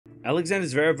Alexander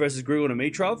Zverev versus Grigor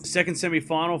Dimitrov, second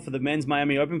semi-final for the men's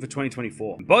Miami Open for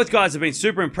 2024. Both guys have been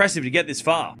super impressive to get this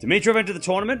far. Dimitrov entered the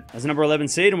tournament as a number 11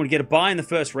 seed and would get a bye in the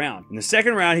first round. In the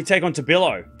second round, he'd take on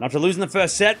Tabilo, and after losing the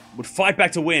first set, would fight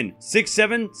back to win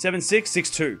 6-7, 7-6,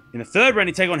 6-2. In the third round,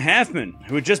 he'd take on Halfman,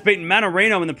 who had just beaten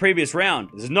Manarino in the previous round.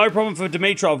 There's no problem for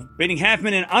Dimitrov, beating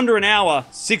Halfman in under an hour,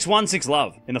 6-1,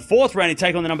 6-love. In the fourth round, he'd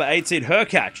take on the number 8 seed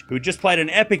Hurkacz, who had just played an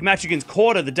epic match against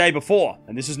Korda the day before.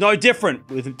 And this is no different,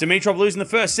 with Dimitrov losing the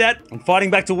first set and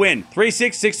fighting back to win 3-6,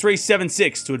 6-3,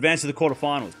 7-6 to advance to the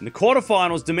quarterfinals. In the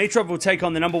quarterfinals, Dimitrov will take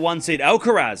on the number 1 seed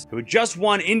Alcaraz, who had just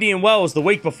won Indian Wells the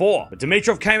week before. But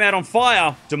Dimitrov came out on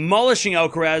fire, demolishing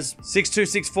Alcaraz 6-2,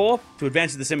 6-4 to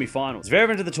advance to the semi-finals. Zverev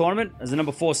entered the tournament as the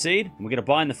number 4 seed and will get a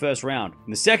bye in the first round.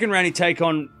 In the second round, he'd take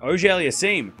on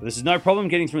Auger-Aliassime, but this is no problem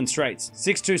getting through in straights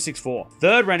 6-2, 6-4.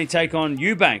 Third round, he'd take on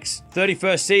Eubanks,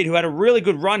 31st seed, who had a really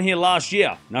good run here last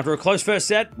year, and after a close first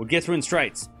set, would get through in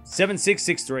straights 7-6,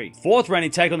 6-3. Fourth round,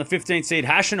 he'd take on the 15th seed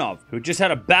Hashanov, who just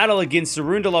had a battle against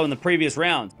Cerundolo in the previous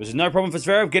round. This is no problem for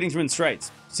Zverev getting through in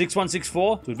straights 6-1,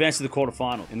 6-4 to advance to the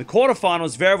quarterfinals. In the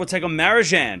quarterfinals, Zverev will take on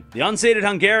Marozsan, the unseeded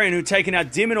Hungarian who'd taken out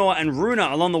Diminor and Runa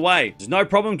along the way. There's no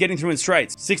problem getting through in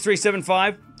straights 6-3,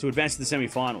 7-5 to advance to the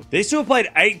semi-finals. These two have played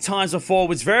 8 times before,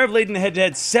 with Zverev leading the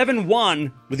head-to-head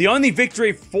 7-1, with the only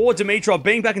victory for Dimitrov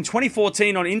being back in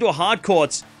 2014 on indoor hard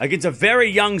courts against a very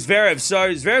young Zverev.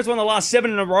 So Zverev's won the last 7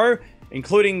 in a row,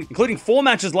 including 4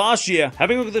 matches last year.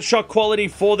 Having a look at the shot quality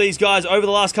for these guys over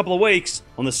the last couple of weeks,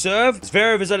 on the serve,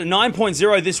 Zverev is at a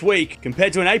 9.0 this week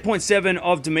compared to an 8.7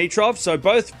 of Dimitrov, so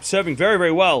both serving very,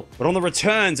 very well. But on the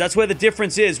returns, that's where the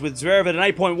difference is, with Zverev at an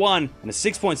 8.1 and a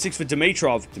 6.6 for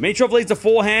Dimitrov. Dimitrov leads the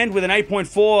forehand with an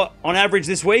 8.4 on average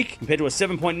this week compared to a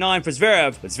 7.9 for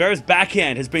Zverev, but Zverev's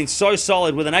backhand has been so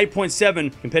solid with an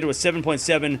 8.7 compared to a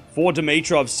 7.7 for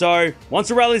Dimitrov. So once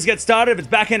the rallies get started, if it's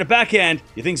backhand to backhand,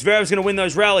 you think Zverev's going to win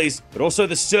those rallies, but also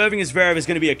the serving of Zverev is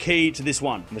going to be a key to this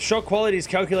one. And the shot quality is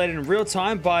calculated in real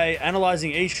time by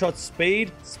analyzing each shot's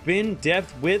speed, spin,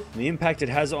 depth, width, and the impact it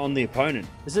has on the opponent.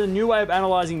 This is a new way of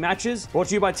analyzing matches, brought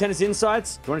to you by Tennis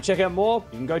Insights. If you want to check out more,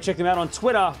 you can go check them out on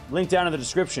Twitter, link down in the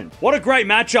description. What a great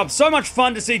matchup. So much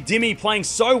fun to see Dimi playing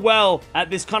so well at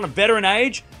this kind of veteran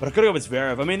age, but I've got to go with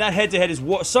Zverev. I mean, that head-to-head is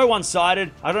so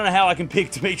one-sided. I don't know how I can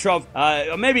pick Dimitrov.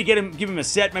 Or maybe give him a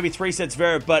set, maybe 3 sets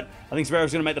Zverev, but I think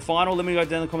Zverev's going to make the final. Let me know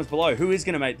down in the comments below who is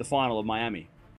going to make the final of Miami.